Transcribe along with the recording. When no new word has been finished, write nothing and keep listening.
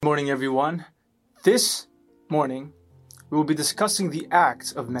Good morning, everyone. This morning, we will be discussing the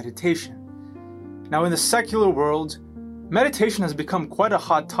act of meditation. Now, in the secular world, meditation has become quite a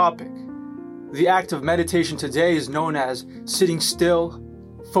hot topic. The act of meditation today is known as sitting still,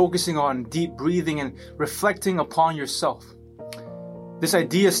 focusing on deep breathing, and reflecting upon yourself. This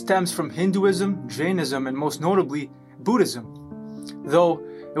idea stems from Hinduism, Jainism, and most notably, Buddhism, though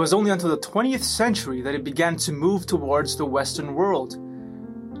it was only until the 20th century that it began to move towards the Western world.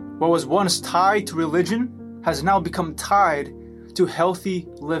 What was once tied to religion has now become tied to healthy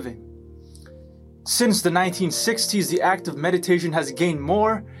living. Since the 1960s, the act of meditation has gained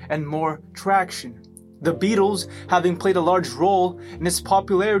more and more traction, the Beatles having played a large role in its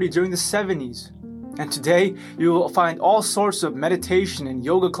popularity during the 70s. And today, you will find all sorts of meditation and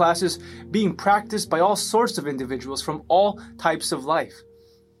yoga classes being practiced by all sorts of individuals from all types of life.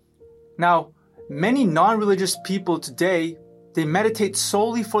 Now, many non-religious people today, they meditate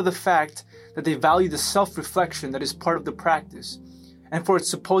solely for the fact that they value the self-reflection that is part of the practice and for its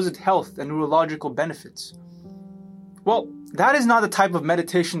supposed health and neurological benefits. Well, that is not the type of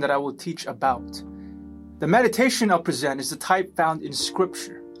meditation that I will teach about. The meditation I'll present is the type found in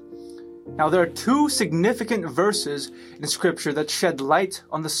Scripture. Now, there are two significant verses in Scripture that shed light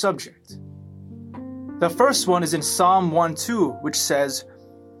on the subject. The first one is in Psalm 1:2, which says,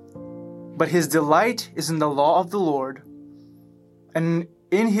 "But his delight is in the law of the Lord, and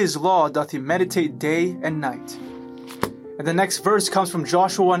in his law doth he meditate day and night." And the next verse comes from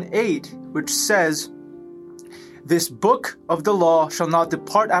Joshua 1:8, which says, "This book of the law shall not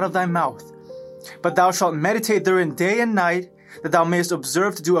depart out of thy mouth, but thou shalt meditate therein day and night, that thou mayest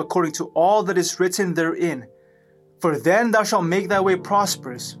observe to do according to all that is written therein. For then thou shalt make thy way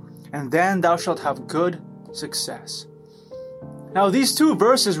prosperous, and then thou shalt have good success." Now, these two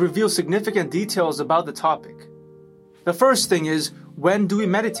verses reveal significant details about the topic. The first thing is, when do we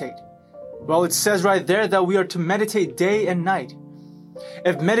meditate? Well, it says right there that we are to meditate day and night.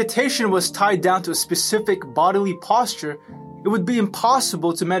 If meditation was tied down to a specific bodily posture, it would be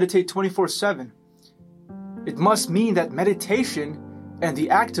impossible to meditate 24/7. It must mean that meditation and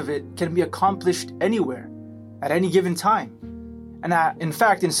the act of it can be accomplished anywhere, at any given time. And in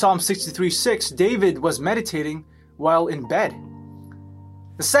fact, in Psalm 63:6, David was meditating while in bed.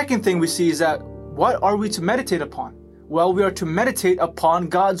 The second thing we see is that what are we to meditate upon? Well, we are to meditate upon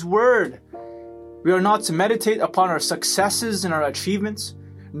God's Word. We are not to meditate upon our successes and our achievements,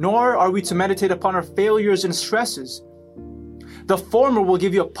 nor are we to meditate upon our failures and stresses. The former will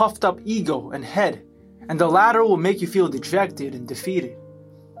give you a puffed up ego and head, and the latter will make you feel dejected and defeated.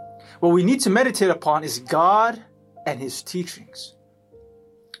 What we need to meditate upon is God and His teachings.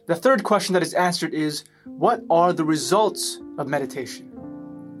 The third question that is answered is, what are the results of meditation?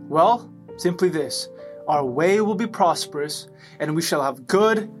 Well, simply this: our way will be prosperous, and we shall have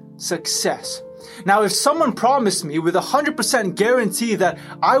good success. Now, if someone promised me with 100% guarantee that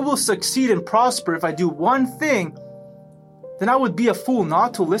I will succeed and prosper if I do one thing, then I would be a fool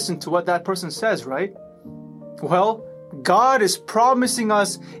not to listen to what that person says, right? Well, God is promising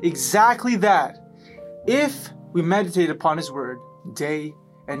us exactly that if we meditate upon His Word day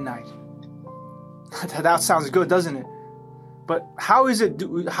and night. That sounds good, doesn't it? But how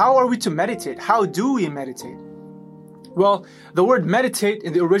are we to meditate? How do we meditate? Well, the word meditate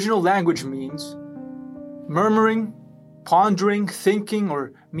in the original language means murmuring, pondering, thinking,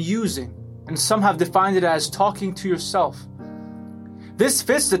 or musing. And some have defined it as talking to yourself. This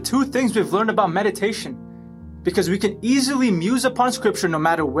fits the two things we've learned about meditation, because we can easily muse upon Scripture no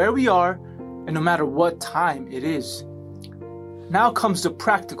matter where we are and no matter what time it is. Now comes the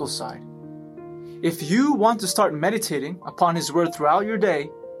practical side. If you want to start meditating upon His Word throughout your day,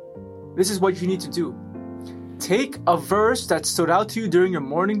 this is what you need to do. Take a verse that stood out to you during your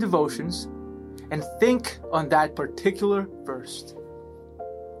morning devotions and think on that particular verse.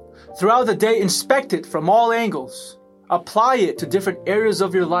 Throughout the day, inspect it from all angles. Apply it to different areas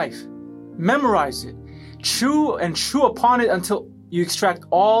of your life. Memorize it. Chew upon it until you extract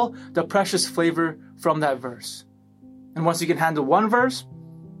all the precious flavor from that verse. And once you can handle one verse,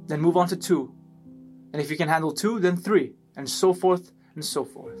 then move on to two. And if you can handle two, then three, and so forth and so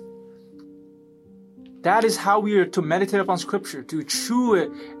forth. That is how we are to meditate upon Scripture, to chew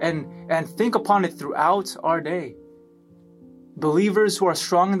it and think upon it throughout our day. Believers who are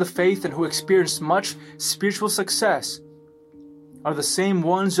strong in the faith and who experience much spiritual success are the same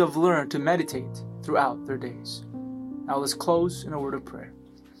ones who have learned to meditate throughout their days. Now let's close in a word of prayer.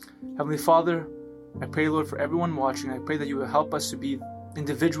 Heavenly Father, I pray, Lord, for everyone watching. I pray that you will help us to be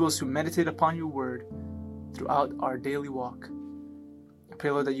individuals who meditate upon your word throughout our daily walk. I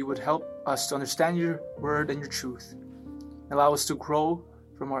pray, Lord, that you would help us to understand your word and your truth. Allow us to grow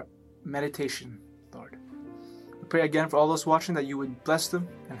from our meditation, Lord. We pray again for all those watching that you would bless them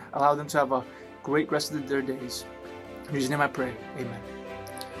and allow them to have a great rest of their days. In Jesus' name I pray. Amen.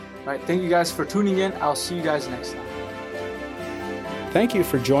 All right, thank you guys for tuning in. I'll see you guys next time. Thank you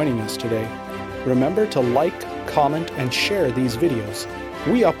for joining us today. Remember to like, comment, and share these videos.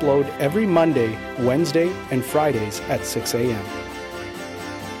 We upload every Monday, Wednesday, and Fridays at 6 a.m.